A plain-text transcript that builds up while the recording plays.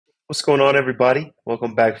What's going on, everybody?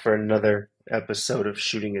 Welcome back for another episode of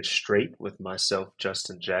Shooting It Straight with myself,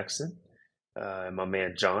 Justin Jackson, and my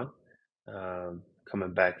man John.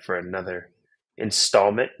 Coming back for another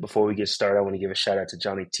installment. Before we get started, I want to give a shout out to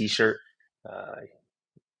Johnny T-Shirt, uh,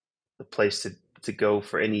 the place to go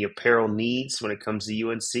for any apparel needs when it comes to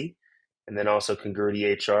UNC, and then also Congruity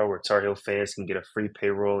HR, where Tar Heel fans can get a free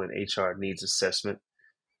payroll and HR needs assessment.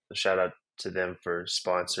 So shout out to them for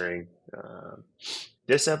sponsoring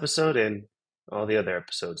this episode and all the other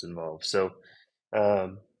episodes involved.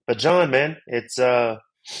 But John, man, it's an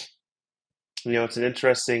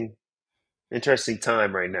interesting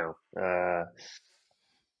time right now.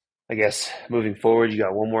 I guess moving forward, you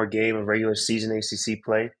got one more game of regular season ACC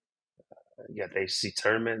play. You got the ACC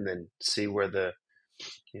tournament, and then see where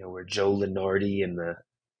where Joe Lenardi and the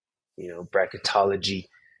bracketology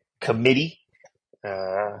committee,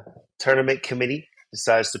 uh, tournament committee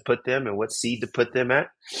decides to put them and what seed to put them at.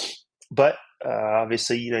 But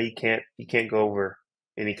obviously, you can't go over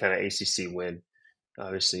any kind of ACC win.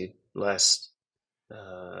 Obviously,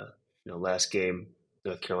 uh, last game,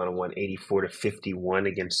 North Carolina won 84-51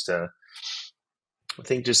 against I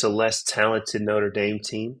think just a less talented Notre Dame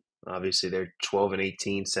team. Obviously, they're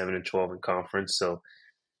 12-18, 7-12 in conference. So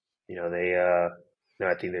they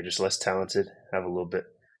I think they're just less talented. Have a little bit,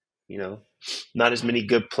 you know, not as many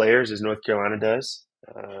good players as North Carolina does.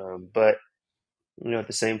 But at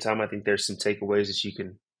the same time, I think there's some takeaways that you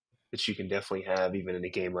can definitely have even in a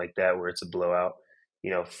game like that where it's a blowout.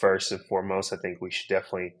 First and foremost, I think we should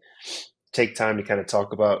definitely take time to kind of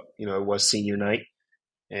talk about, it was senior night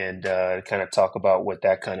and kind of talk about what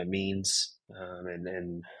that kind of means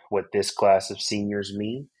and what this class of seniors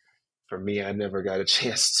mean. For me, I never got a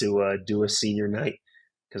chance to do a senior night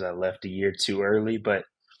because I left a year too early, but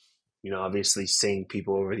obviously seeing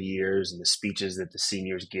people over the years and the speeches that the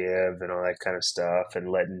seniors give and all that kind of stuff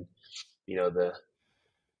and letting,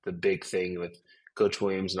 the big thing with Coach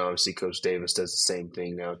Williams and obviously Coach Davis does the same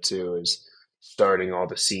thing now too, is starting all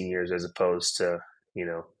the seniors as opposed to, you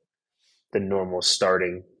know, the normal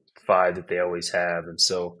starting five that they always have. And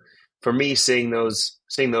so for me, seeing those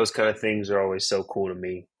kind of things are always so cool to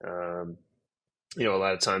me. A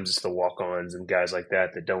lot of times it's the walk-ons and guys like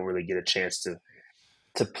that don't really get a chance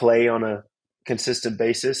to play on a consistent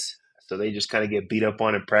basis. So they just kind of get beat up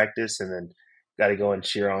on in practice and then got to go and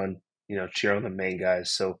cheer on the main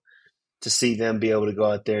guys. So to see them be able to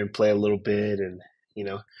go out there and play a little bit and, you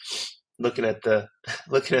know, looking at the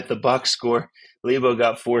looking at the box score, Lebo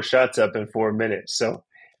got 4 shots up in 4 minutes. So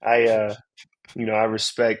I I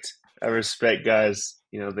respect guys,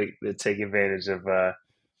 that take advantage of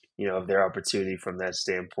of their opportunity from that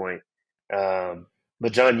standpoint. Um,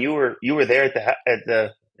 but John, you were there at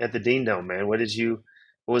the Dean Dome, man. What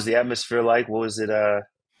was the atmosphere like? What was it?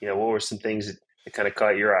 What were some things that kind of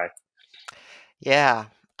caught your eye? Yeah,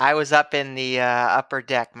 I was up in the upper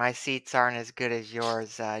deck. My seats aren't as good as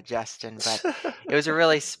yours, Justin, but it was a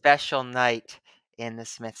really special night in the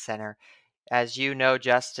Smith Center. As you know,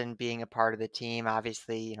 Justin, being a part of the team,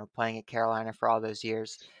 obviously, playing at Carolina for all those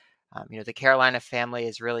years, the Carolina family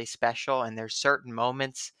is really special, and there's certain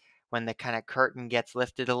moments when the kind of curtain gets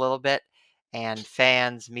lifted a little bit, and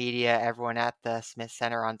fans, media, everyone at the Smith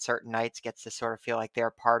Center on certain nights gets to sort of feel like they're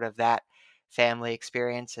part of that family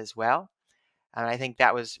experience as well. And I think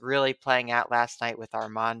that was really playing out last night with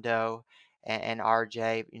Armando and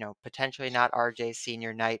RJ. Potentially not RJ's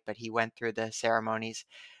senior night, but he went through the ceremonies.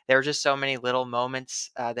 There were just so many little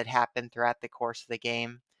moments that happened throughout the course of the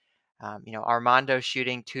game. Armando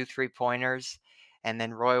shooting 2 3-pointers, and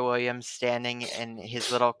then Roy Williams standing in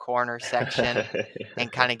his little corner section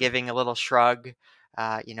and kind of giving a little shrug,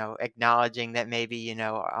 acknowledging that maybe,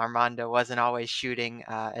 Armando wasn't always shooting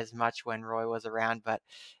as much when Roy was around. But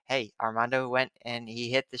hey, Armando went and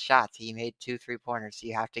he hit the shots. He made 2 3-pointers. So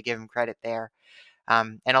you have to give him credit there.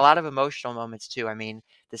 And a lot of emotional moments too. I mean,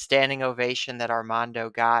 the standing ovation that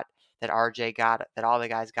Armando got, that RJ got, that all the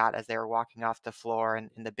guys got as they were walking off the floor,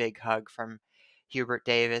 and the big hug from Hubert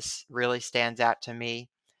Davis really stands out to me.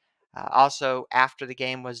 Also, after the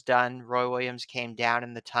game was done, Roy Williams came down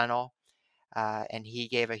in the tunnel and he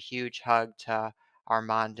gave a huge hug to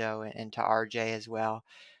Armando and to RJ as well.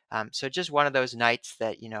 So just one of those nights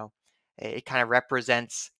that, it kind of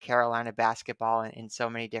represents Carolina basketball in so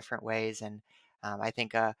many different ways. And I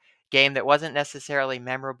think a game that wasn't necessarily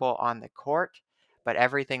memorable on the court, but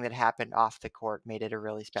everything that happened off the court made it a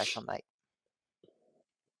really special night.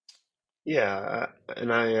 Yeah,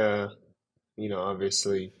 and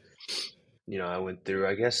obviously, I went through,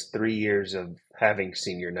 I guess, 3 years of having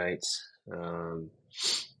senior nights. And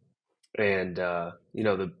one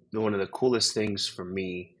of the coolest things for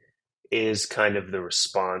me is kind of the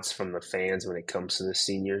response from the fans when it comes to the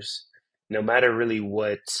seniors. No matter really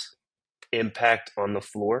what impact on the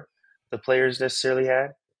floor the players necessarily had,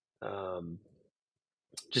 um,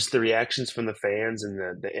 just the reactions from the fans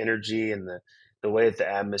and the energy and the way that the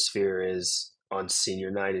atmosphere is on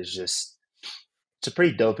senior night is just it's a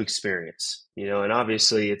pretty dope experience, and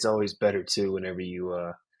obviously it's always better too whenever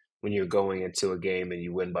you when you're going into a game and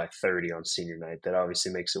you win by 30 on senior night. That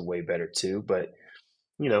obviously makes it way better too. But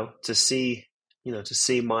to see to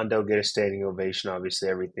see Mondo get a standing ovation, obviously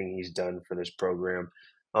everything he's done for this program,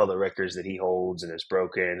 all the records that he holds and has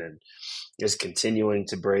broken and is continuing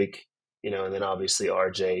to break, and then obviously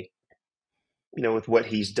RJ, with what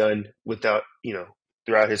he's done without,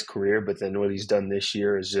 throughout his career, but then what he's done this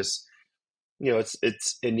year is just,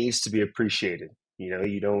 it needs to be appreciated.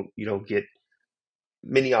 You don't get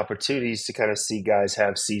many opportunities to kind of see guys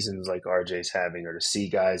have seasons like RJ's having, or to see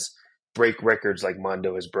guys break records like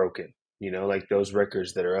Mondo has broken. Like those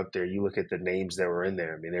records that are up there. You look at the names that were in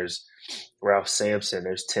there. I mean, there's Ralph Sampson,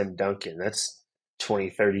 there's Tim Duncan. That's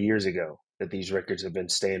 20, 30 years ago that these records have been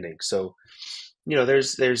standing. So,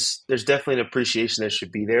 there's definitely an appreciation that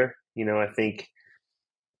should be there. I think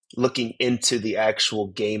looking into the actual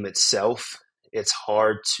game itself, it's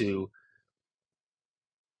hard to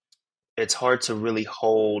it's hard to really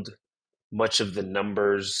hold much of the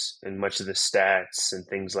numbers and much of the stats and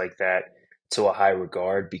things like that to a high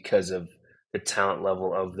regard because of the talent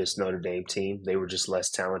level of this Notre Dame team. They were just less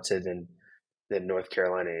talented than North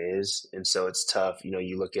Carolina is, and so it's tough.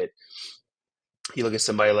 You look at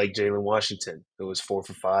somebody like Jalen Washington, who was 4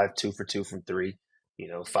 for 5, 2 for 2 from three,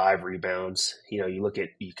 5 rebounds. You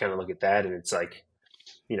kind of look at that, and it's like,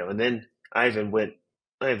 and then I even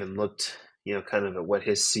looked, kind of at what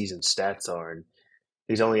his season stats are, and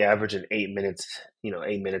he's only averaging 8 minutes,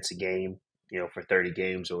 8 minutes a game, for 30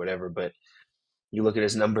 games or whatever. But you look at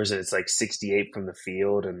his numbers, and it's like 68 from the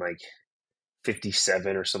field and like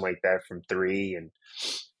 57 or something like that from three, and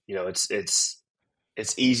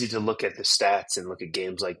it's easy to look at the stats and look at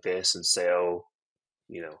games like this and say, oh,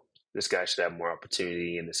 you know, this guy should have more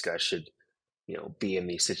opportunity and this guy should, be in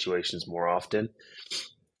these situations more often.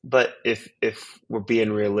 But if we're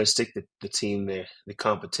being realistic, the team, the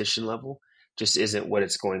competition level just isn't what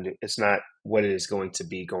it's not what it is going to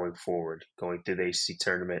be going forward, going through the ACC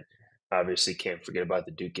tournament. Obviously, can't forget about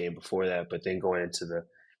the Duke game before that, but then going into the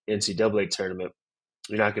NCAA tournament,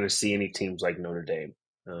 you're not going to see any teams like Notre Dame.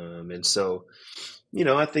 And so,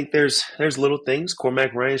 I think there's little things.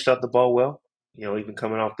 Cormac Ryan shot the ball well, even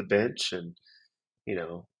coming off the bench and, you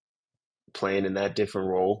know, playing in that different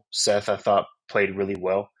role. Seth, I thought, played really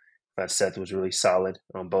well. I thought Seth was really solid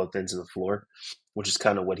on both ends of the floor, which is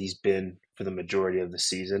kind of what he's been for the majority of the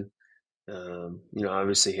season.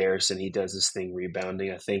 Obviously Harrison, he does this thing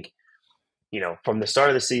rebounding. I think, from the start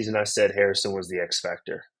of the season, I said Harrison was the X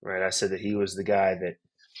factor, right? I said that he was the guy that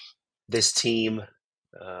this team,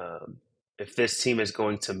 um, if this team is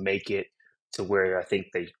going to make it to where I think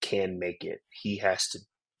they can make it, he has to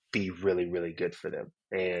be really, really good for them.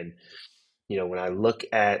 And, when I look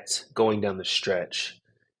at going down the stretch,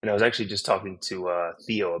 and I was actually just talking to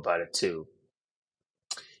Theo about it too,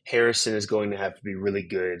 Harrison is going to have to be really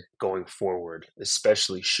good going forward,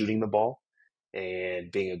 especially shooting the ball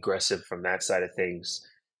and being aggressive from that side of things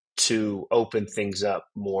to open things up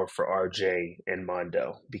more for RJ and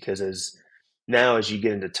Mondo. Because as you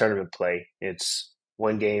get into tournament play, it's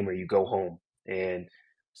one game or you go home. And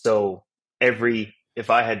so if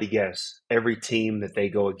I had to guess, every team that they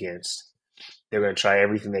go against, they're going to try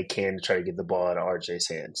everything they can to try to get the ball out of RJ's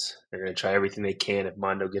hands. They're going to try everything they can if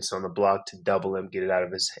Mondo gets on the block to double him, get it out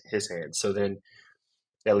of his hands. So then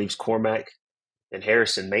that leaves Cormac and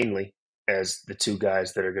Harrison mainly as the two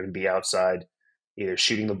guys that are going to be outside, either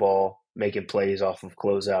shooting the ball, making plays off of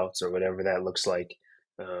closeouts, or whatever that looks like.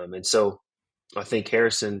 And so I think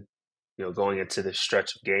Harrison, going into this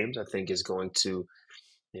stretch of games, I think is going to,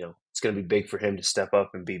 it's going to be big for him to step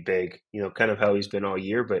up and be big, kind of how he's been all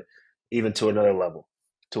year, but even to another level.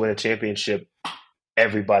 To win a championship,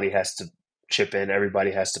 everybody has to chip in,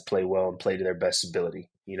 everybody has to play well and play to their best ability.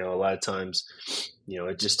 A lot of times,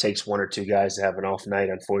 it just takes one or two guys to have an off night,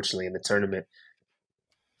 unfortunately, in the tournament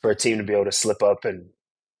for a team to be able to slip up and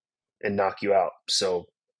knock you out. So,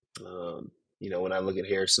 when I look at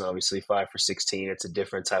Harrison, obviously 5 for 16, it's a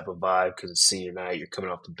different type of vibe because it's senior night. You're coming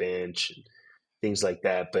off the bench and things like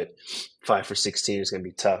that. But 5 for 16 is going to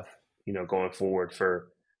be tough, going forward for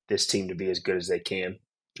this team to be as good as they can.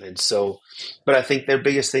 And so, but I think their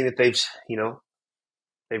biggest thing that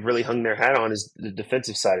they've really hung their hat on is the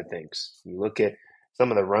defensive side of things. You look at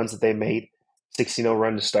some of the runs that they made, 16-0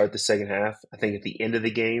 run to start the second half. I think at the end of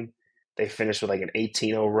the game, they finished with like an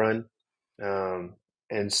 18-0 run Um,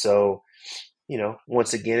 and so,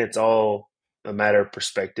 once again, it's all a matter of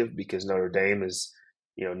perspective because Notre Dame is,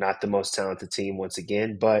 not the most talented team once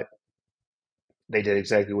again, but they did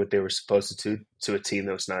exactly what they were supposed to a team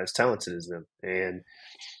that was not as talented as them. And,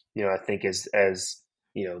 I think as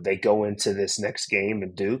they go into this next game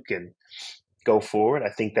in Duke and go forward, I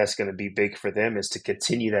think that's going to be big for them is to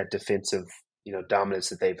continue that defensive, dominance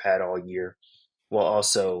that they've had all year while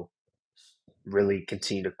also really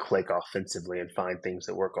continue to click offensively and find things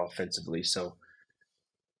that work offensively. So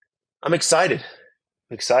I'm excited.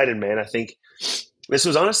 I'm excited, man. I think this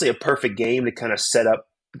was honestly a perfect game to kind of set up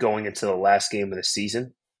going into the last game of the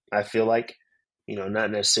season. I feel like,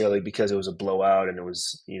 not necessarily because it was a blowout and it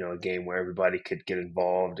was, a game where everybody could get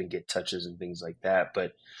involved and get touches and things like that.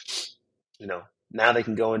 But, you know, now they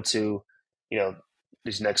can go into, you know,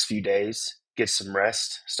 these next few days, get some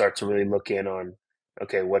rest, start to really look in on,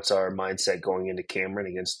 okay, what's our mindset going into Cameron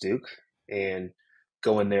against Duke and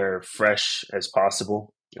go in there fresh as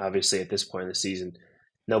possible. Obviously, at this point in the season,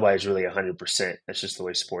 nobody's really 100%. That's just the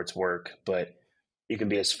way sports work. But you can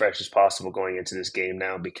be as fresh as possible going into this game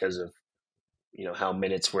now because of, how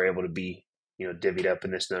minutes we're able to be, divvied up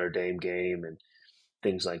in this Notre Dame game and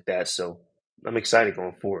things like that. So I'm excited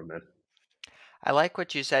going forward, man. I like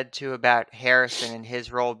what you said too about Harrison and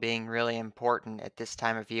his role being really important at this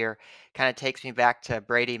time of year. Kind of takes me back to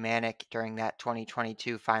Brady Manick during that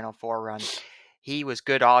 2022 Final Four run. He was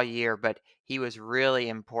good all year, but he was really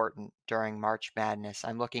important during March Madness.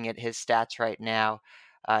 I'm looking at his stats right now.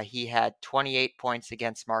 He had 28 points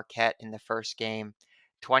against Marquette in the first game,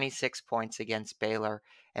 26 points against Baylor,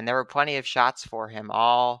 and there were plenty of shots for him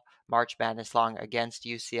all March Madness long against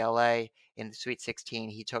UCLA in the Sweet 16.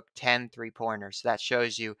 He took 10 3-pointers. So that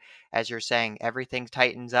shows you, as you're saying, everything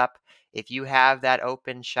tightens up. If you have that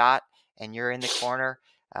open shot and you're in the corner,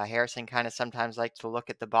 Harrison kind of sometimes likes to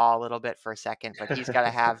look at the ball a little bit for a second, but he's got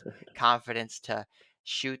to have confidence to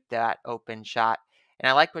shoot that open shot. And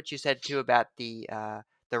I like what you said too about the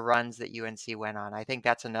runs that UNC went on. I think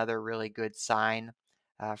that's another really good sign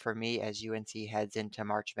for me as UNC heads into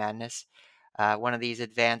March Madness. One of these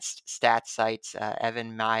advanced stat sites,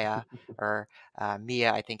 Evan Maya, or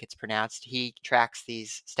Mia, I think it's pronounced, he tracks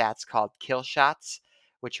these stats called kill shots,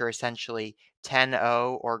 which are essentially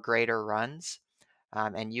 10-0 or greater runs.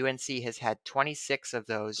 And UNC has had 26 of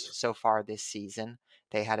those so far this season.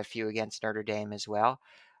 They had a few against Notre Dame as well.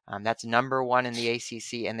 That's number one in the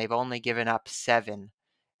ACC, and they've only given up 7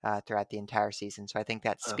 throughout the entire season. So I think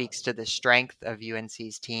that Oh, speaks to the strength of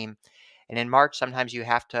UNC's team. And in March, sometimes you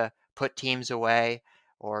have to put teams away,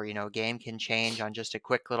 or a game can change on just a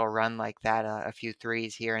quick little run like that, a few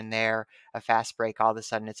threes here and there, a fast break. All of a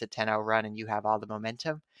sudden, it's a 10-0 run, and you have all the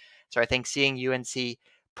momentum. So I think seeing UNC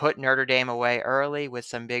put Notre Dame away early with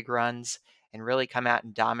some big runs and really come out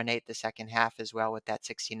and dominate the second half as well with that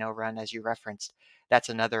 16-0 run, as you referenced, that's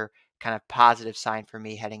another kind of positive sign for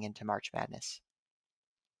me heading into March Madness.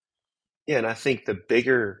 yeah, and I think the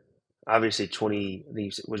bigger, obviously 20,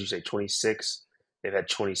 these, what did you say, 26? They've had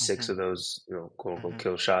 26 hmm of those, quote unquote hmm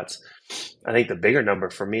kill shots. I think the bigger number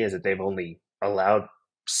for me is that they've only allowed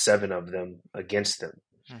 7 of them against them,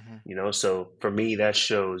 hmm so for me, that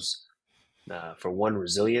shows, for one,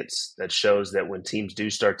 resilience. That shows that when teams do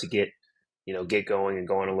start to get going and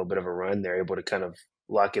go on a little bit of a run, they're able to kind of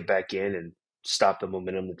lock it back in and stop the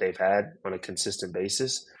momentum that they've had on a consistent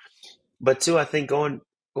basis. But two, I think going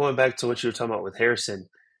back to what you were talking about with Harrison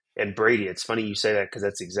and Brady, it's funny you say that because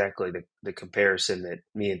that's exactly the comparison that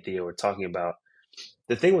me and Theo were talking about.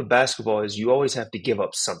 The thing with basketball is you always have to give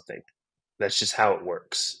up something. That's just how it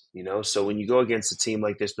works. So when you go against a team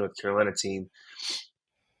like this North Carolina team,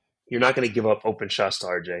 you're not going to give up open shots to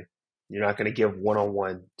RJ. You're not going to give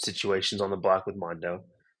one-on-one situations on the block with Mondo.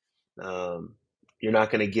 Um, you're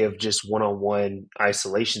not going to give just one-on-one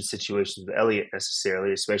isolation situations with Elliott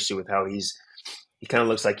necessarily, especially with how he kind of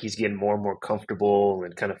looks like he's getting more and more comfortable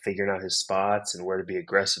and kind of figuring out his spots and where to be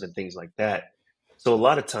aggressive and things like that. So a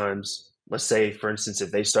lot of times, let's say for instance,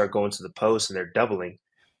 if they start going to the post and they're doubling,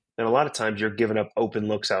 then a lot of times you're giving up open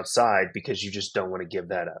looks outside because you just don't want to give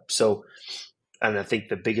that up. So, and I think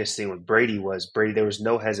the biggest thing with Brady was Brady. There was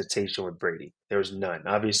no hesitation with Brady. There was none.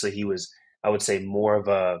 Obviously, he was. I would say more of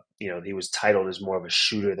a. He was titled as more of a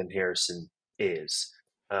shooter than Harrison is.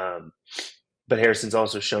 Um, but Harrison's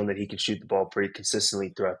also shown that he can shoot the ball pretty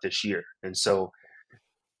consistently throughout this year. And so,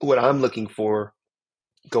 what I'm looking for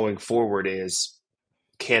going forward is,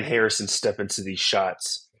 can Harrison step into these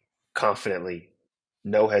shots confidently,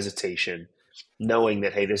 no hesitation, knowing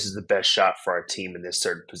that, hey, this is the best shot for our team in this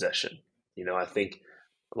certain possession? I think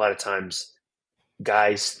a lot of times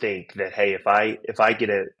guys think that, hey, if I get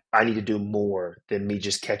I need to do more than me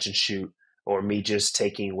just catch and shoot or me just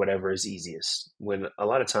taking whatever is easiest. When a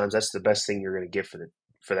lot of times that's the best thing you're going to get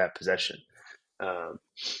for that possession. Um,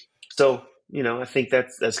 so I think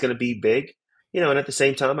that's going to be big. And at the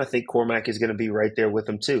same time, I think Cormac is going to be right there with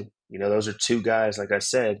them too. Those are two guys, like I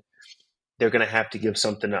said, they're going to have to give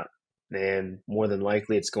something up, and more than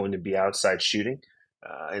likely, it's going to be outside shooting,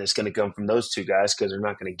 and it's going to come from those two guys because they're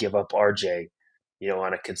not going to give up RJ,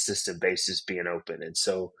 on a consistent basis being open. And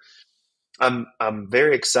so I'm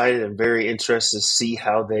very excited and very interested to see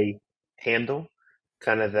how they handle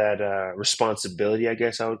kind of that responsibility, I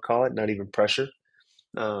guess I would call it, not even pressure.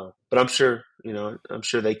 But I'm sure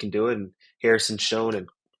they can do it. And Harrison's shown, and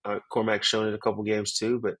Cormac's shown it a couple games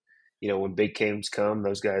too. But when big games come,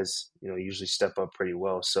 those guys, usually step up pretty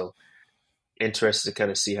well. So interested to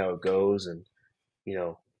kind of see how it goes, and you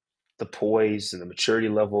know, the poise and the maturity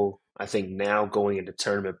level. I think now going into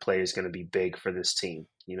tournament play is going to be big for this team.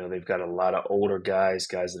 They've got a lot of older guys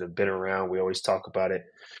that have been around. We always talk about it.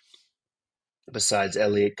 Besides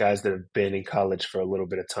Elliott, guys that have been in college for a little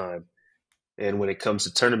bit of time. And when it comes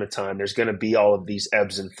to tournament time, there's going to be all of these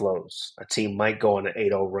ebbs and flows. A team might go on an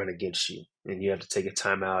 8-0 run against you, and you have to take a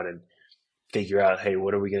timeout and figure out, hey,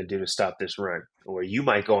 what are we going to do to stop this run? Or you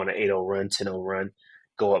might go on an 8-0 run, 10-0 run,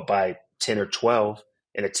 go up by 10 or 12,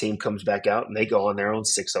 and a team comes back out and they go on their own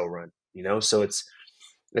 6-0 run. So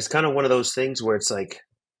it's kind of one of those things where it's like,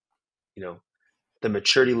 you know, the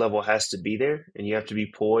maturity level has to be there, and you have to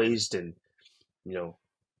be poised and you know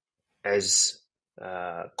as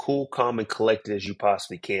cool, calm, and collected as you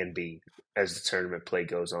possibly can be as the tournament play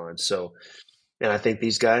goes on. So, and I think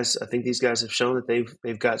these guys have shown that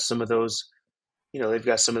they've got some of those, they've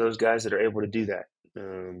got some of those guys that are able to do that.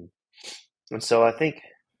 Um, and so I think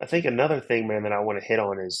another thing, man, that I want to hit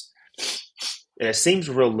on is, and it seems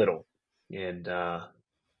real little, and a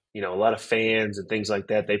lot of fans and things like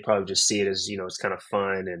that, they probably just see it as it's kind of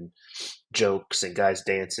fun and jokes and guys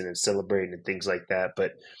dancing and celebrating and things like that.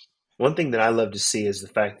 But one thing that I love to see is the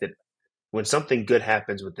fact that when something good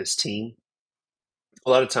happens with this team, a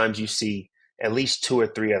lot of times you see at least two or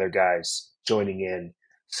three other guys joining in,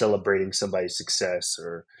 celebrating somebody's success,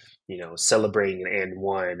 or celebrating an and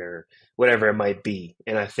one, or whatever it might be.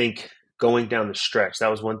 And I think going down the stretch, that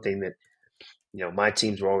was one thing that my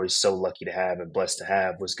teams were always so lucky to have and blessed to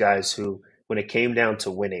have, was guys who, when it came down to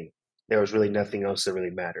winning, there was really nothing else that really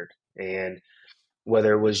mattered. And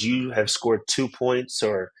whether it was you have scored 2 points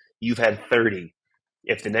or you've had 30,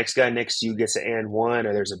 if the next guy next to you gets an and one,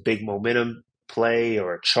 or there's a big momentum play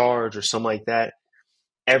or a charge or something like that,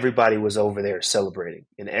 everybody was over there celebrating,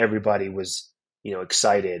 and everybody was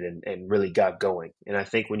excited and really got going. And I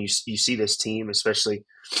think when you see this team, especially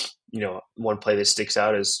one play that sticks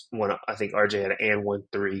out is one, I think RJ had an and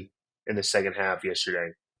 1-3 in the second half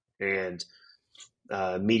yesterday, and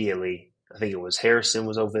immediately I think it was Harrison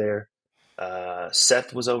was over there,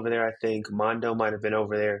 Seth was over there, I think Mondo might have been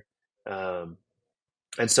over there.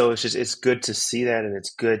 And so it's good to see that, and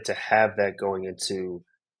it's good to have that going into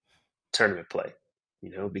tournament play,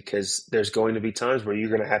 because there's going to be times where you're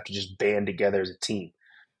going to have to just band together as a team.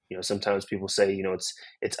 Sometimes people say,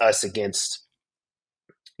 it's us against,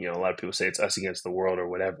 a lot of people say it's us against the world or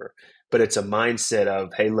whatever, but it's a mindset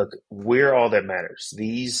of, hey, look, we're all that matters.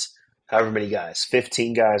 These, however many guys,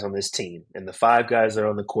 15 guys on this team, and the 5 guys that are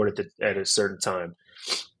on the court at a certain time,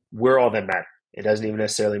 we're all that matter. It doesn't even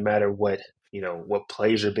necessarily matter what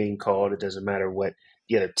plays are being called. It doesn't matter what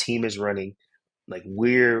the other team is running. Like,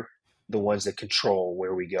 we're the ones that control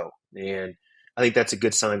where we go. And I think that's a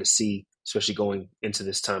good sign to see, especially going into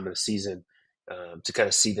this time of the season, to kind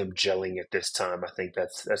of see them gelling at this time. I think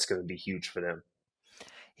that's going to be huge for them.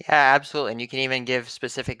 Yeah, absolutely. And you can even give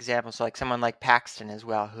specific examples, like someone like Paxton as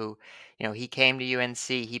well, who, he came to UNC.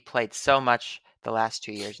 He played so much the last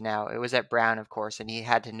 2 years now. It was at Brown, of course, and he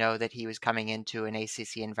had to know that he was coming into an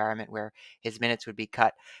ACC environment where his minutes would be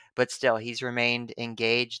cut. But still, he's remained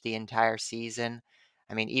engaged the entire season.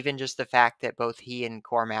 I mean, even just the fact that both he and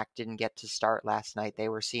Cormac didn't get to start last night, they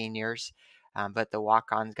were seniors, but the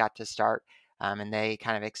walk-ons got to start. And they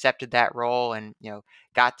kind of accepted that role and,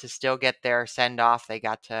 got to still get their send off. They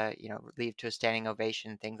got to, leave to a standing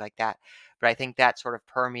ovation and things like that. But I think that sort of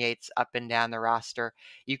permeates up and down the roster.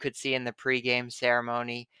 You could see in the pregame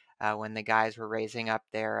ceremony when the guys were raising up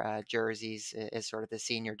their jerseys as sort of the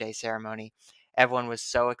senior day ceremony. Everyone was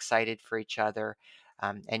so excited for each other.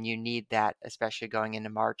 And you need that, especially going into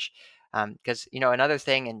March. Because, another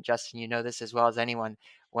thing, and Justin, you know this as well as anyone,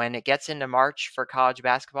 when it gets into March for college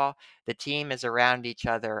basketball, the team is around each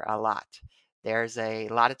other a lot. There's a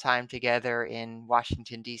lot of time together in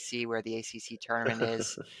Washington, D.C., where the ACC tournament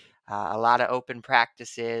is, a lot of open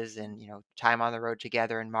practices and, time on the road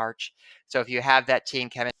together in March. So if you have that team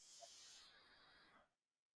chemistry,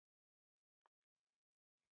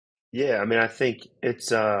 Yeah, I mean, I think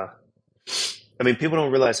it's I mean, people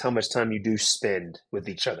don't realize how much time you do spend with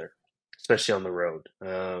each other, especially on the road,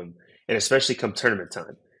 and especially come tournament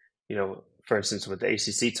time. You know, for instance, with the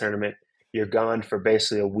ACC tournament, you're gone for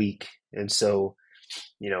basically a week, and so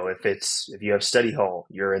you know, if you have study hall,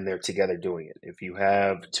 you're in there together doing it. If you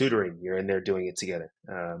have tutoring, you're in there doing it together.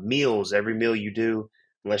 Meals, every meal you do,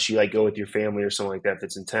 unless you like go with your family or something like that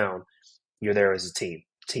that's in town, you're there as a team.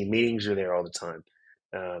 Team meetings, you're there all the time,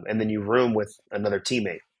 and then you room with another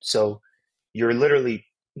teammate. So you're literally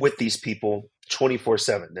with these people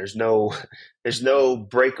 24/7. There's no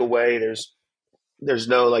breakaway. There's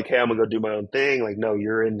no like, hey, I'm gonna go do my own thing. Like, no,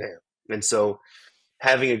 you're in there, and so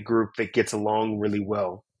having a group that gets along really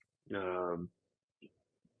well um,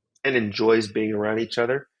 and enjoys being around each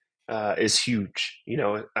other is huge. You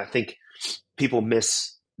know, I think people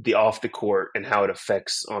miss the off the court and how it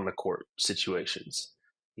affects on the court situations.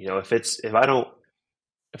 You know, if I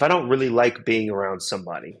don't really like being around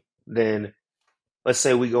somebody, then let's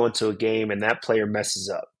say we go into a game and that player messes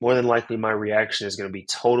up. More than likely, my reaction is going to be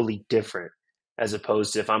totally different as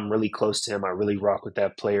opposed to if I'm really close to him, I really rock with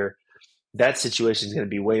that player. That situation is going to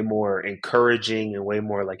be way more encouraging and way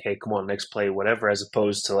more like, hey, come on, next play, whatever, as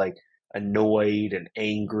opposed to like annoyed and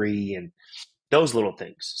angry and those little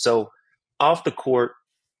things. So off the court,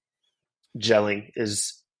 gelling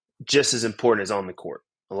is just as important as on the court.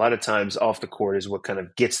 A lot of times off the court is what kind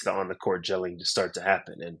of gets the on the court gelling to start to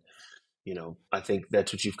happen. And, you know, I think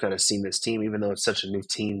that's what you've kind of seen this team, even though it's such a new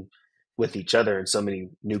team with each other and so many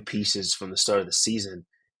new pieces from the start of the season.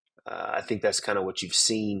 I think that's kind of what you've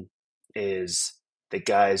seen is the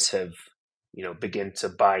guys have, you know, begin to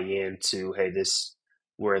buy into, hey, this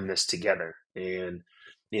we're in this together, and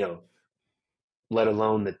you know, let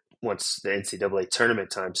alone that once the NCAA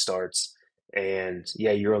tournament time starts, and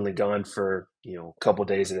yeah, you're only gone for a couple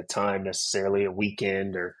days at a time, necessarily a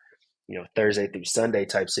weekend or Thursday through Sunday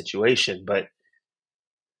type situation, but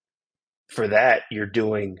for that you're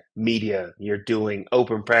doing media, you're doing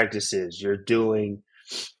open practices,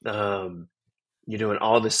 um, you're doing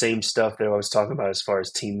all the same stuff that I was talking about as far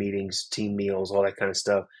as team meetings, team meals, all that kind of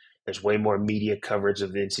stuff. There's way more media coverage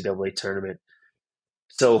of the NCAA tournament.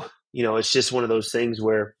 So, it's just one of those things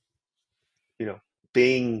where, you know,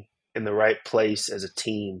 being in the right place as a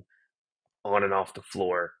team on and off the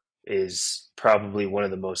floor is probably one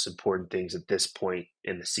of the most important things at this point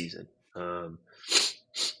in the season. Um,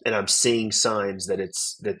 and I'm seeing signs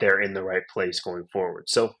that they're in the right place going forward.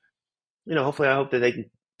 So, hopefully, I hope that they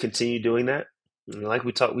can continue doing that. Like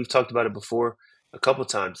we've talked about it before a couple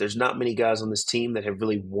times. There's not many guys on this team that have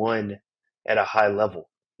really won at a high level.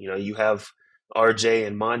 You have RJ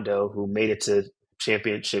and Mondo who made it to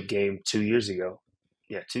championship game 2 years ago.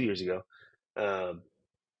 Yeah, 2 years ago. Um,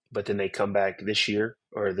 but then they come back this year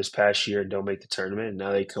or this past year and don't make the tournament. And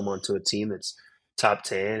now they come onto a team that's top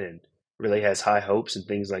 10 and really has high hopes and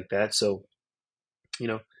things like that. So, you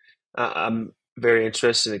know, I'm very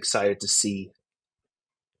interested and excited to see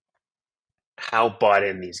how bought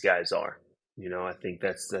in these guys are. I think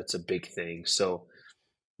that's a big thing. So,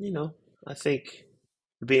 you know, I think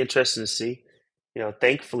it'd be interesting to see.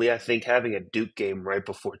 Thankfully, I think having a Duke game right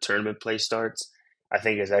before tournament play starts, I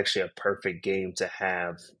think is actually a perfect game to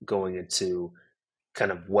have going into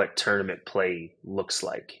kind of what tournament play looks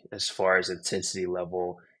like as far as intensity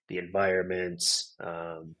level, the environments,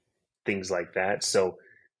 things like that. So,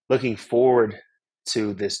 looking forward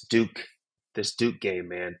to this Duke game,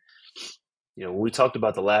 man. When we talked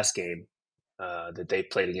about the last game that they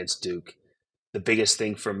played against Duke, the biggest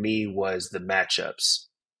thing for me was the matchups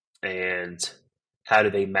and how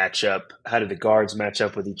do they match up? How do the guards match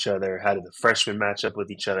up with each other? How do the freshmen match up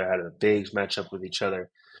with each other? How do the bigs match up with each other?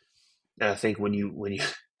 And I think when you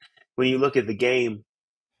when you look at the game,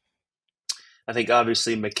 I think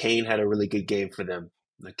obviously McCain had a really good game for them.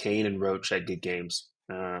 McCain and Roach had good games,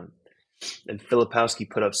 and Filipowski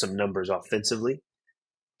put up some numbers offensively.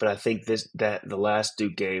 But I think that the last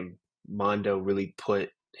Duke game, Mondo really put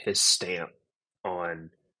his stamp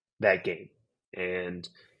on that game, and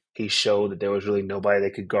he showed that there was really nobody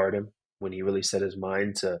that could guard him when he really set his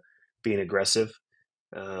mind to being aggressive.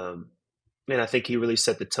 Um, and I think he really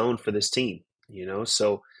set the tone for this team.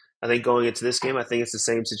 So I think going into this game, I think it's the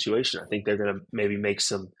same situation. I think they're going to maybe make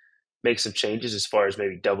some changes as far as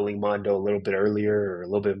maybe doubling Mondo a little bit earlier or a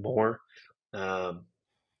little bit more. Um,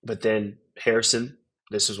 but then Harrison,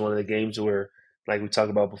 this was one of the games where, like we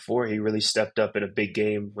talked about before, he really stepped up in a big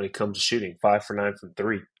game when it comes to shooting. 5 for 9 from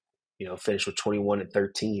three. Finished with 21 and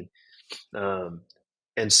 13. Um,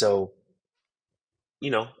 and so,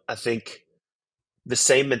 I think the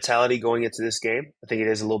same mentality going into this game. I think it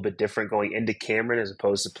is a little bit different going into Cameron as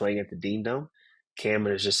opposed to playing at the Dean Dome.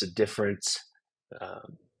 Cameron is just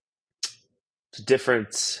um, a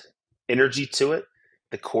different energy to it.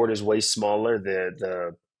 The court is way smaller.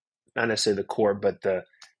 The not necessarily the court, but the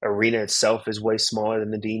arena itself is way smaller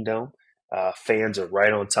than the Dean Dome. Fans are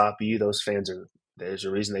right on top of you. Those fans are. There's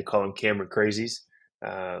a reason they call them Cameron Crazies,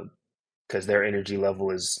 because their energy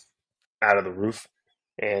level is out of the roof.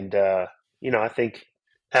 And I think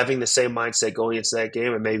having the same mindset going into that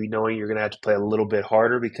game, and maybe knowing you're going to have to play a little bit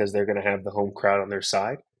harder because they're going to have the home crowd on their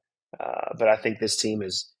side. But I think this team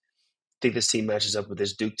matches up with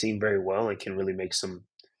this Duke team very well and can really make some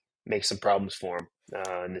problems for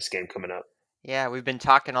them in this game coming up. Yeah, we've been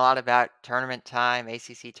talking a lot about tournament time,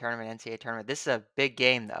 ACC tournament, NCAA tournament. This is a big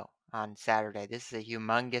game, though, on Saturday. This is a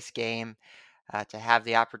humongous game to have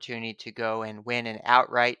the opportunity to go and win an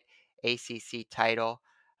outright ACC title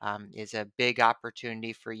is a big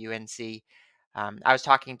opportunity for UNC. I was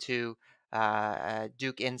talking to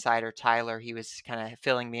Duke insider Tyler. He was kind of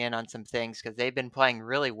filling me in on some things because they've been playing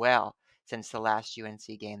really well since the last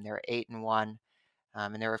UNC game. They're 8-1.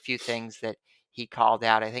 And there were a few things that he called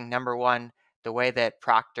out. I think number one, the way that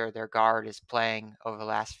Proctor, their guard, is playing over the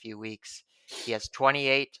last few weeks. He has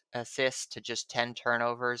 28 assists to just 10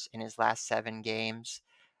 turnovers in his last 7 games.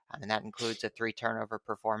 And that includes a 3 turnover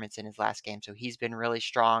performance in his last game. So he's been really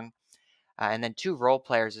strong. And then 2 role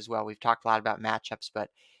players as well. We've talked a lot about matchups,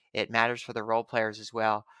 but it matters for the role players as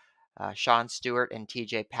well. Sean Stewart and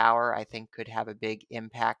TJ Power, I think, could have a big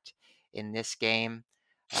impact in this game.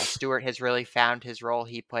 Stewart has really found his role.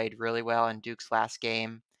 He played really well in Duke's last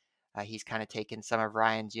game. He's kind of taken some of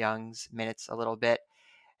Ryan Young's minutes a little bit.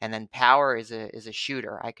 And then Power is a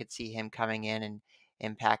shooter. I could see him coming in and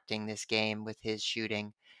impacting this game with his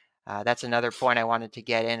shooting. That's another point I wanted to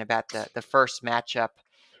get in about the first matchup.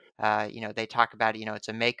 They talk about, it's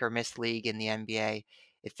a make or miss league in the NBA.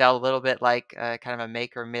 It felt a little bit like kind of a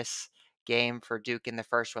make or miss game for Duke in the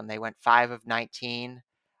first one. They went 5 of 19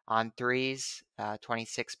 on threes,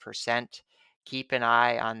 26%. Keep an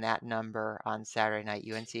eye on that number on Saturday night.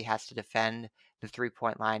 UNC has to defend the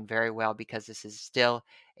 3-point line very well because this is still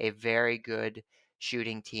a very good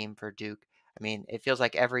shooting team for Duke. I mean, it feels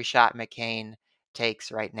like every shot McCain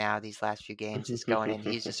takes right now, these last few games, is going in.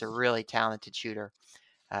 He's just a really talented shooter.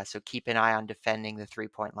 So keep an eye on defending the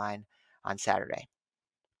 3-point line on Saturday.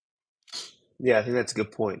 Yeah, I think that's a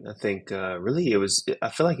good point. I think really it was. I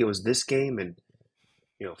feel like it was this game, and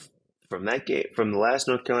you know, from that game, from the last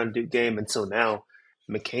North Carolina Duke game until now,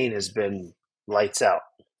 McCain has been lights out.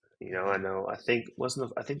 I know. I think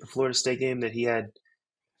the Florida State game that he had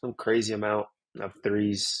some crazy amount of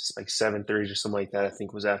threes, like 7 threes or something like that. I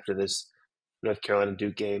think was after this North Carolina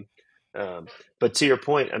Duke game. Um, but to your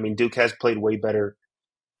point, I mean, Duke has played way better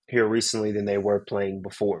here recently than they were playing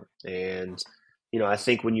before, and I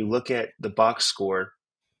think when you look at the box score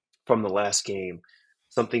from the last game,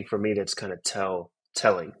 something for me that's kind of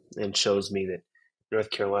telling and shows me that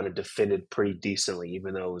North Carolina defended pretty decently,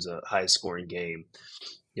 even though it was a high scoring game.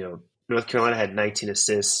 North Carolina had 19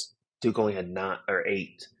 assists, Duke only had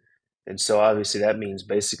 8. And so obviously that means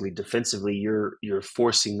basically defensively you're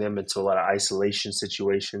forcing them into a lot of isolation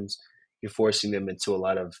situations. You're forcing them into a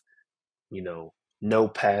lot of, you know, no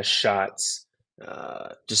pass shots,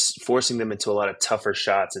 just forcing them into a lot of tougher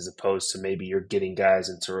shots as opposed to maybe you're getting guys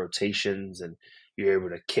into rotations and you're able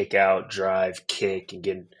to kick out, drive, kick, and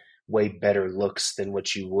get way better looks than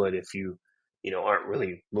what you would if aren't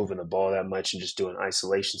really moving the ball that much and just doing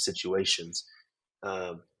isolation situations.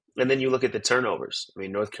 Um, and then you look at the turnovers. I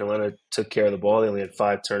mean, North Carolina took care of the ball. They only had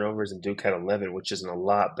 5 turnovers, and Duke had 11, which isn't a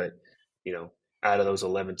lot. But you know, out of those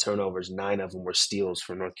 11 turnovers, 9 of them were steals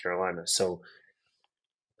for North Carolina. So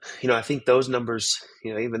I think those numbers,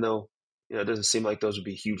 even though it doesn't seem like those would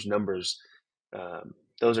be huge numbers,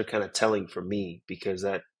 those are kind of telling for me because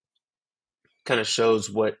that kind of shows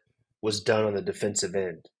what was done on the defensive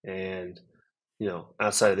end. And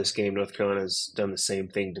outside of this game, North Carolina's done the same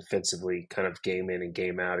thing defensively, kind of game in and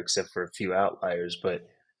game out, except for a few outliers. But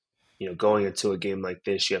going into a game like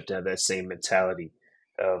this, you have to have that same mentality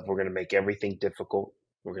of we're going to make everything difficult.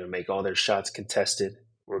 We're going to make all their shots contested.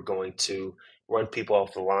 We're going to run people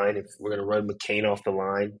off the line. If we're going to run McCain off the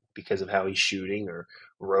line because of how he's shooting, or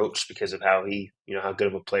Roach because of how good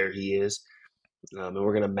of a player he is, and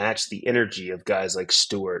we're going to match the energy of guys like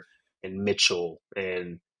Stewart and Mitchell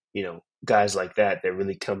and guys like that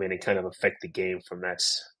really come in and kind of affect the game from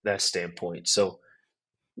that standpoint. So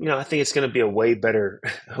I think it's going to be a way better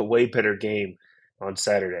a way better game on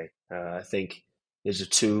Saturday. I think these are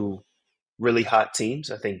two really hot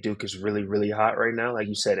teams. I think Duke is really really hot right now, like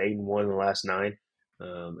you said, 8-1 in the last 9,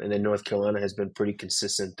 and then North Carolina has been pretty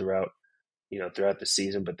consistent throughout the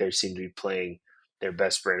season, but they seem to be playing their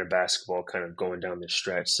best brand of basketball kind of going down the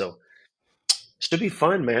stretch. So should be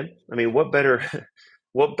fun, man. I mean, what better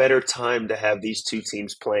what better time to have these two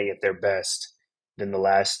teams playing at their best than the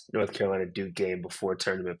last North Carolina Duke game before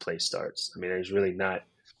tournament play starts? I mean,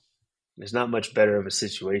 there's not much better of a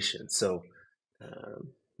situation. So,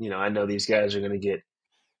 I know these guys are going to get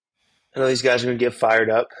I know these guys are going to get fired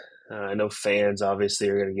up. I know fans obviously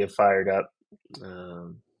are going to get fired up,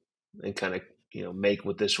 um, and kind of make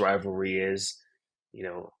what this rivalry is,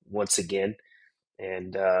 once again,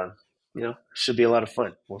 and should be a lot of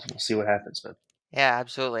fun. We'll see what happens, man. Yeah,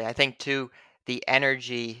 absolutely. I think too, the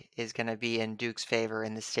energy is going to be in Duke's favor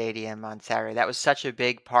in the stadium on Saturday. That was such a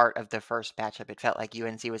big part of the first matchup. It felt like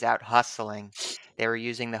UNC was out hustling. They were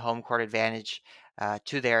using the home court advantage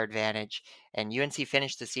to their advantage, and UNC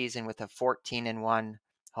finished the season with a 14-1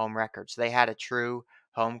 home record. So they had a true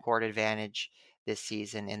home court advantage this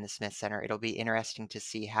season in the Smith Center. It'll be interesting to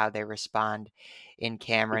see how they respond in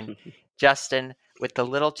Cameron. Justin, with the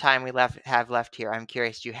little time we have left here, I'm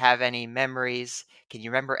curious, do you have any memories? Can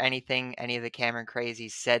you remember anything any of the Cameron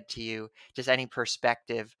Crazies said to you? Just any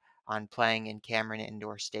perspective on playing in Cameron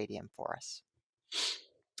Indoor Stadium for us?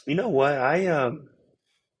 You know what?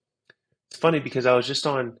 It's funny because I was just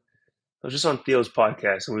on Theo's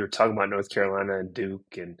podcast and we were talking about North Carolina and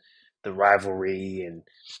Duke and the rivalry and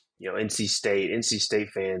NC State. NC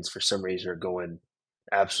State fans for some reason are going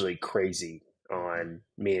absolutely crazy on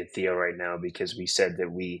me and Theo right now because we said that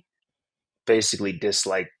we basically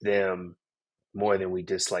dislike them more than we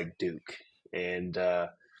dislike Duke. And I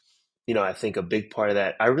think a big part of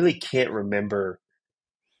that, I really can't remember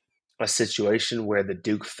a situation where the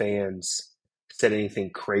Duke fans said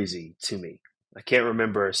anything crazy to me. I can't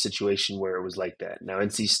remember a situation where it was like that. Now,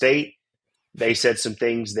 NC State, they said some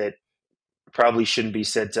things that probably shouldn't be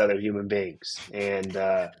said to other human beings, and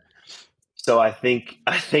so I think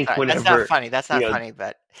Sorry, that's not whenever funny. That's you not know funny,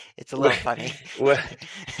 but it's a when little funny.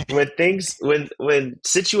 when when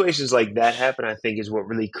situations like that happen, I think is what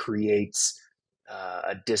really creates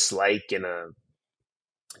a dislike and a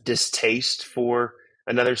distaste for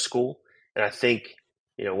another school. And I think,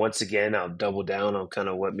 once again, I'll double down on kind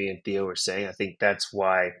of what me and Theo were saying. I think that's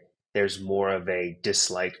why there's more of a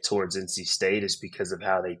dislike towards NC State is because of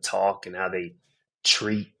how they talk and how they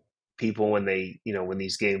treat people when when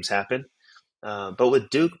these games happen. But with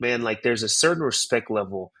Duke, man, like there's a certain respect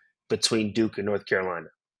level between Duke and North Carolina.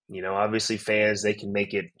 Obviously fans, they can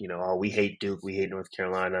make it, oh, we hate Duke, we hate North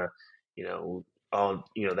Carolina, you know, all,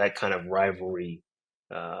 that kind of rivalry,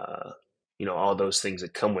 uh, all those things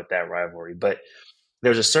that come with that rivalry. But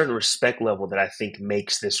there's a certain respect level that I think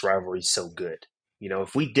makes this rivalry so good.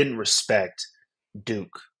 If we didn't respect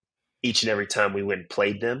Duke each and every time we went and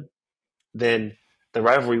played them, then the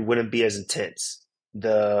rivalry wouldn't be as intense.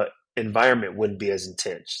 The environment wouldn't be as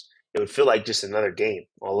intense. It would feel like just another game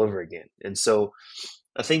all over again. And so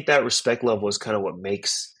I think that respect level is kind of what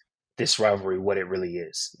makes this rivalry what it really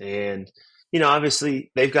is. And,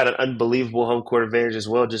 obviously they've got an unbelievable home court advantage as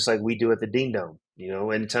well, just like we do at the Dean Dome.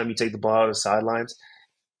 Anytime you take the ball out of the sidelines,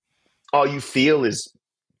 all you feel is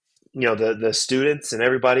the students and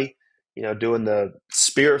everybody doing the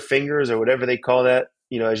spirit fingers or whatever they call that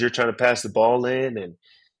as you're trying to pass the ball in, and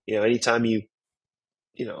anytime you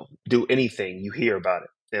do anything you hear about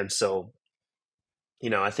it. And so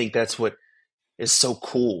I think that's what is so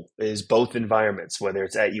cool is both environments, whether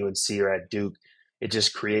it's at UNC or at Duke, it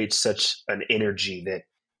just creates such an energy that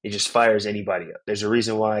it just fires anybody up. There's a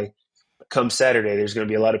reason why come Saturday, there's going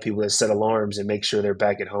to be a lot of people that set alarms and make sure they're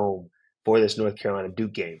back at home for this North Carolina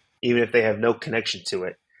Duke game, even if they have no connection to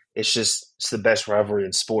it. It's the best rivalry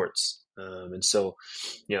in sports, and so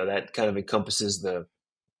that kind of encompasses the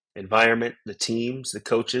environment, the teams, the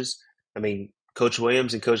coaches. I mean, Coach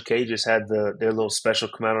Williams and Coach K just had their little special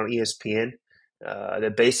come out on ESPN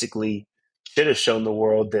that basically should have shown the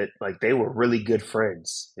world that like they were really good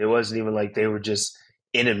friends. It wasn't even like they were just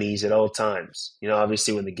enemies at all times.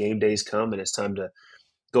 Obviously when the game days come and it's time to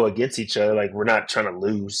go against each other, like we're not trying to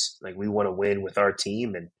lose. Like we want to win with our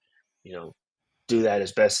team and you know do that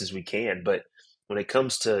as best as we can. But when it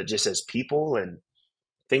comes to just as people and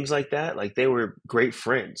things like that, like they were great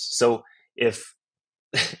friends. So if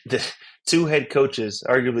the two head coaches,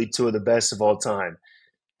 arguably two of the best of all time,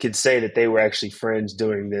 could say that they were actually friends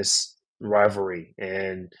during this rivalry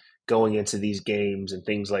and going into these games and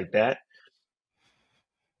things like that,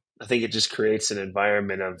 I think it just creates an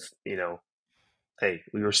environment of, hey,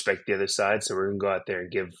 we respect the other side, so we're going to go out there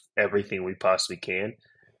and give everything we possibly can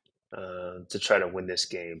to try to win this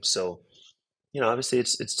game. So, obviously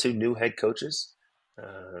it's two new head coaches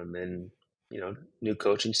and new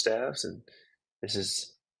coaching staffs, and this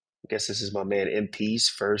is, I guess this is my man MP's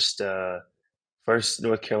first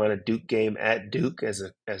North Carolina Duke game at Duke as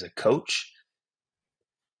a coach.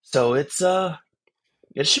 So it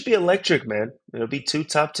should be electric, man. It'll be two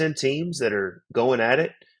top 10 teams that are going at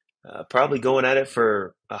it, probably going at it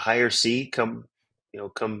for a higher seed come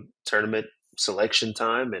tournament selection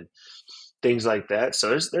time and things like that. So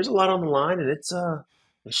there's a lot on the line, and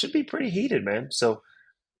it should be pretty heated, man. So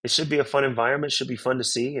it should be a fun environment. Should be fun to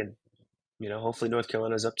see, and hopefully North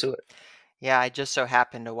Carolina's up to it. Yeah, I just so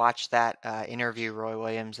happened to watch that interview, Roy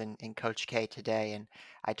Williams and Coach K today, and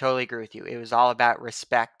I totally agree with you. It was all about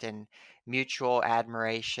respect and mutual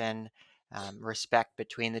admiration, respect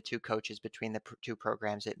between the two coaches, between the two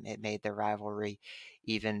programs. It made the rivalry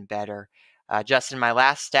even better. Justin, my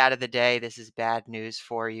last stat of the day. This is bad news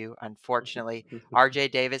for you. Unfortunately,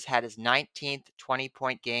 RJ Davis had his 19th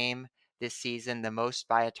 20-point game this season, the most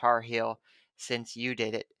by a Tar Heel since you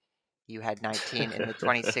did it. You had 19 in the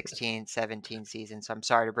 2016-17 season. So I'm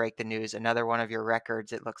sorry to break the news. Another one of your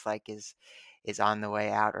records, it looks like, is on the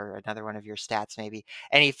way out, or another one of your stats maybe.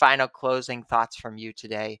 Any final closing thoughts from you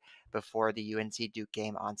today before the UNC-Duke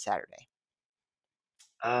game on Saturday?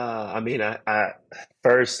 I mean, I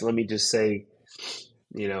first let me just say,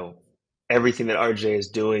 you know, everything that RJ is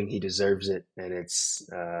doing, he deserves it, and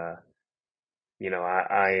I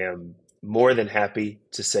am more than happy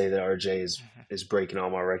to say that RJ is breaking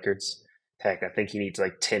all my records. Heck, I think he needs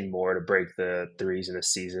like 10 more to break the threes in a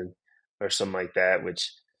season or something like that,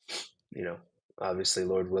 which, you know, obviously,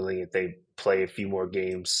 Lord willing, if they play a few more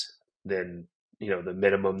games than, the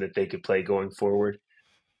minimum that they could play going forward,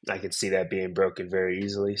 I can see that being broken very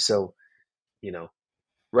easily. So, you know,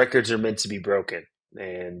 records are meant to be broken.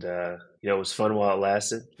 And, it was fun while it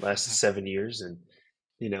lasted 7 years. And,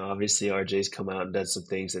 obviously RJ's come out and done some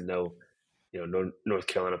things that no North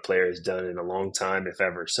Carolina player has done in a long time, if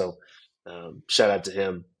ever. So, shout out to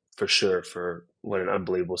him for sure for what an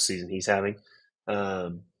unbelievable season he's having.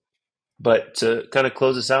 But to kind of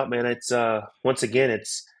close this out, man, it's once again,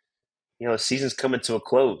 the season's coming to a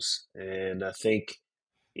close, and I think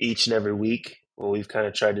each and every week, what we've kind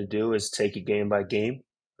of tried to do is take it game by game,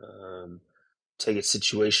 um, take it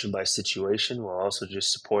situation by situation, while also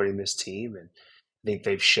just supporting this team. And I think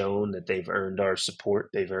they've shown that they've earned our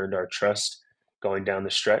support, they've earned our trust going down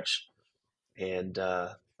the stretch, and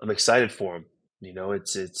I'm excited for them.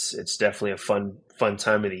 It's definitely a fun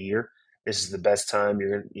time of the year. This is the best time.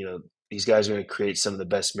 These guys are going to create some of the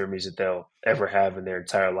best memories that they'll ever have in their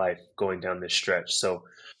entire life going down this stretch. So,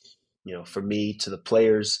 for me, to the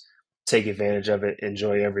players, take advantage of it,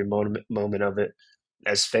 enjoy every moment of it.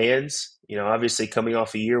 As fans, obviously coming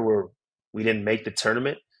off a year where we didn't make the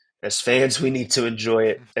tournament, as fans, we need to enjoy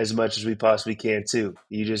it as much as we possibly can too.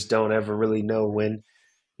 You just don't ever really know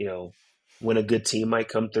you know, when a good team might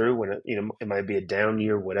come through, it might be a down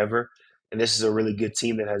year, whatever. And this is a really good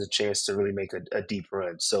team that has a chance to really make a deep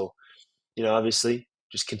run. So, obviously,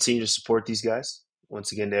 just continue to support these guys.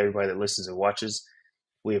 Once again, to everybody that listens and watches,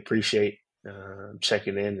 we appreciate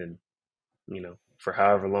checking in, and for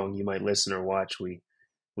however long you might listen or watch, we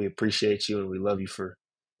appreciate you, and we love you for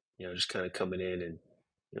just kind of coming in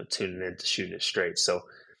and tuning in to shooting it straight. So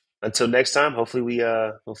until next time, hopefully we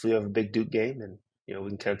have a big Duke game, and we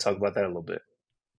can kind of talk about that a little bit.